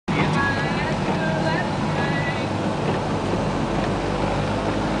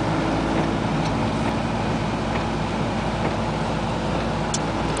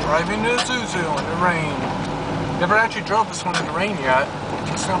Driving the Isuzu in the rain. Never actually drove this one in the rain yet.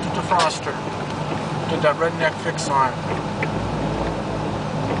 Just out the defroster. Did that redneck fix on.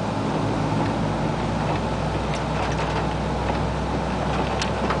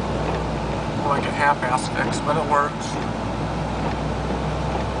 Like a half-ass fix, but it works.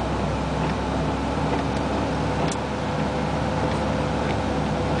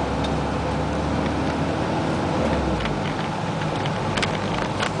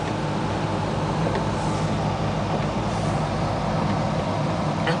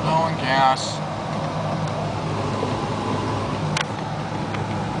 Get low on gas.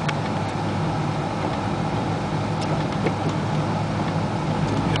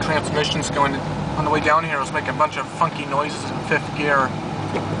 The transmission's going on the way down here. I was making a bunch of funky noises in fifth gear.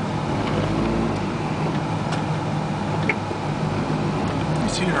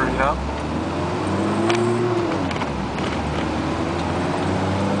 Let's see, hurry up.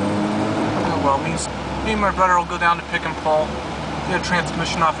 Oh well, me and my brother will go down to pick and pull. Get a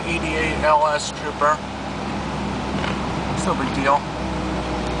transmission off 88 LS Trooper. It's no big deal.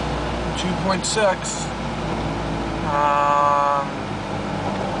 2.6.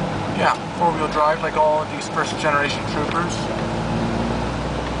 Yeah, four-wheel drive like all of these first-generation Troopers.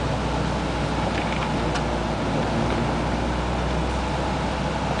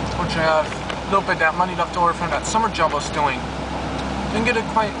 Which I have a little bit of that money left over from that summer job I was doing. Didn't get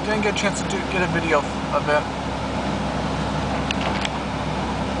a chance to get a video of it.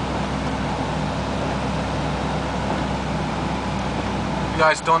 You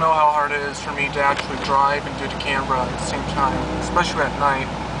guys don't know how hard it is for me to actually drive and do the camera at the same time, especially at night.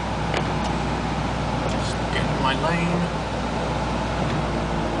 My lane.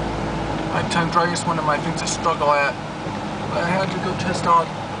 Nighttime driving is one of my things I struggle at. But I had to go test out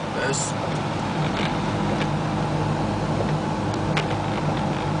this.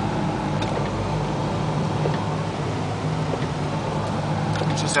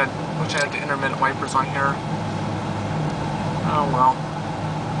 Wish I had the intermittent wipers on here. Oh well.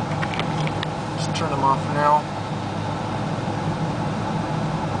 Just turn them off for now.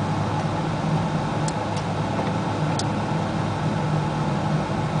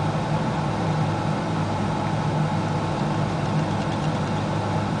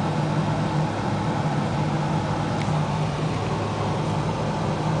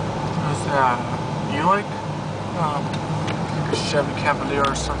 You like a Chevy Cavalier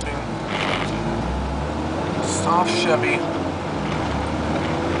or something? Soft Chevy.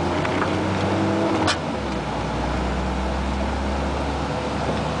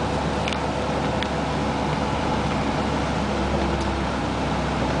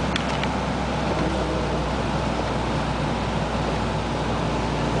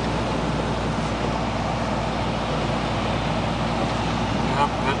 Yep,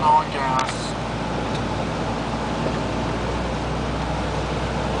 getting on gas.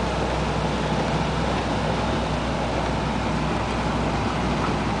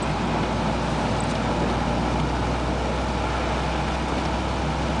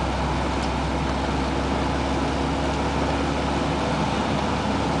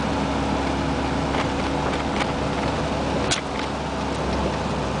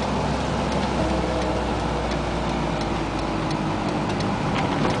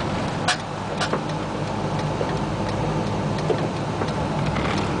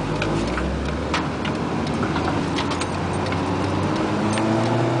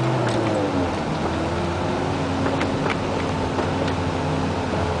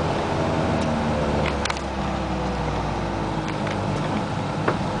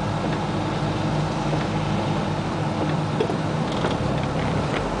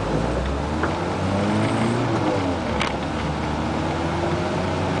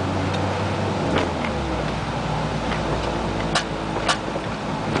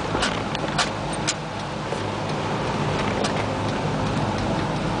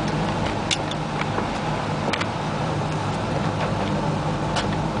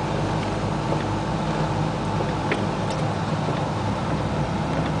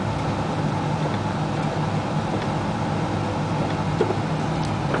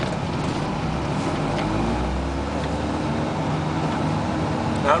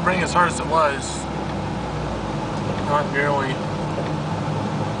 Not running as hard as it was. Not nearly.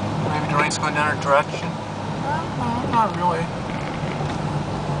 Maybe the rain's going down our direction. Not really.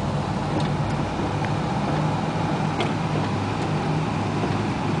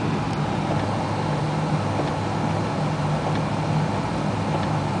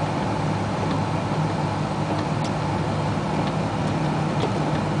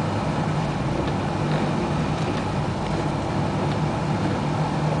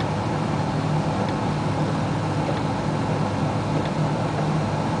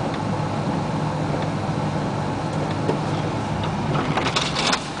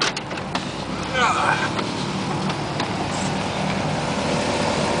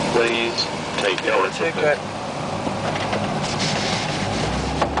 Okay, good.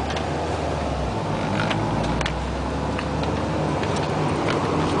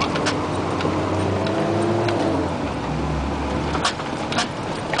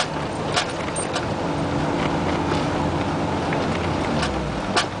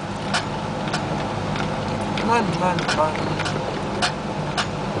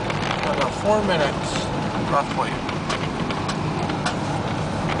 About 4 minutes, roughly.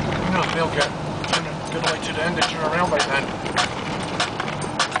 You know, they'll get way to the end to turn around by then.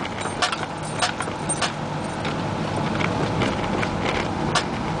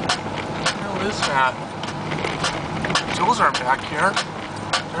 What is that? Tools aren't back here.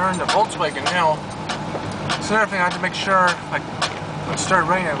 They're in the Volkswagen now. So another thing, I had to make sure, like, when it started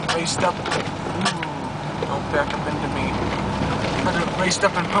raining, I raced up. Don't back up into me. I had to race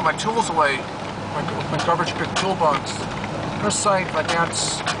up and put my tools away. My garbage pick toolbox. First sight, my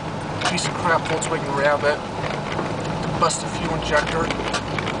dad's piece of crap Volkswagen Rabbit. Busted fuel injector.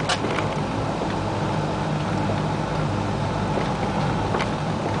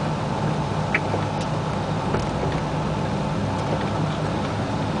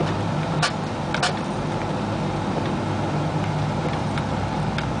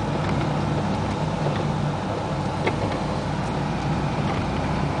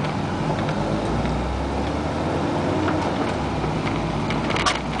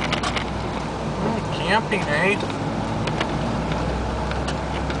 Camping, eh?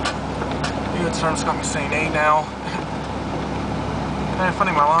 Maybe the term's got me saying eh now. Kind of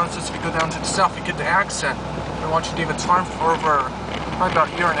funny, my mom says if you go down to the south, you get the accent. I've been watching David's Farm for over probably about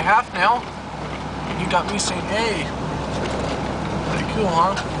a year and a half now. And you got me saying eh. Pretty cool,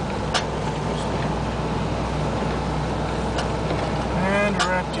 huh? And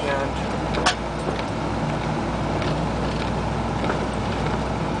we're at the end.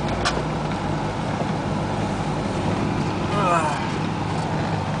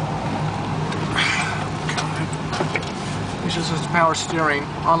 This is power steering,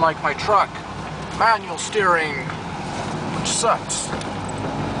 unlike my truck. Manual steering, which sucks.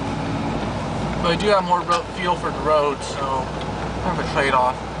 But I do have more feel for the road, so kind of a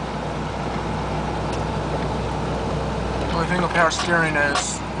trade-off. The only thing with power steering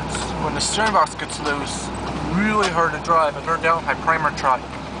is when the steering box gets loose, really hard to drive. I learned that with my primer truck.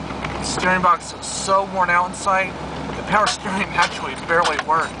 The steering box was so worn out inside, the power steering actually barely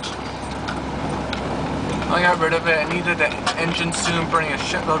worked. I got rid of it. I needed the engine soon, burning a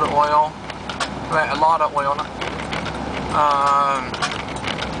shitload of oil. A lot of oil.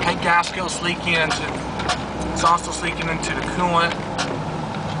 Head gasket was leaking into, exhaust was leaking into the coolant.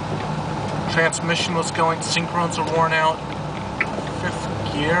 Transmission was going, synchrones were worn out. Fifth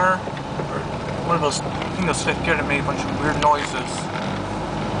gear, or one of those, I think those fifth gear that made a bunch of weird noises.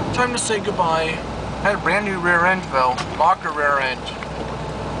 Time to say goodbye. I had a brand new rear end though, locker rear end.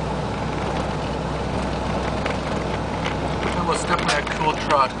 It was definitely a cool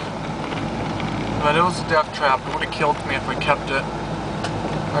truck. But it was a death trap. It would have killed me if I kept it.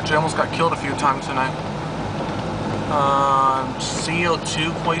 Actually, I almost got killed a few times tonight.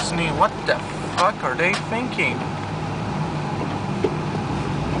 CO2 poisoning. What the fuck are they thinking?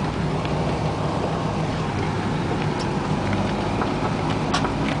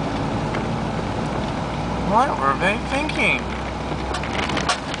 What were they thinking?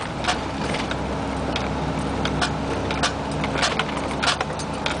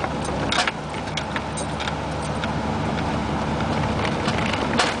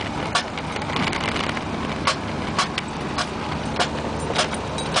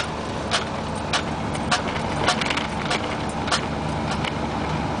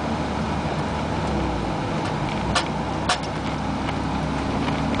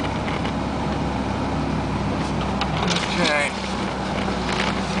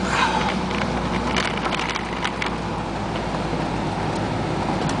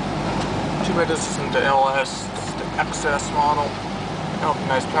 Too bad this isn't the LS, it's the XS model. Oh,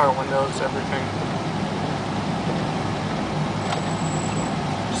 nice power windows, everything.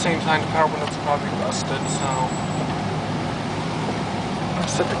 At the same time, the power windows are probably rusted, so I'll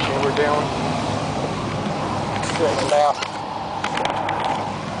set the camera down. Sit on the lap.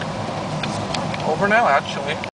 Over now, actually.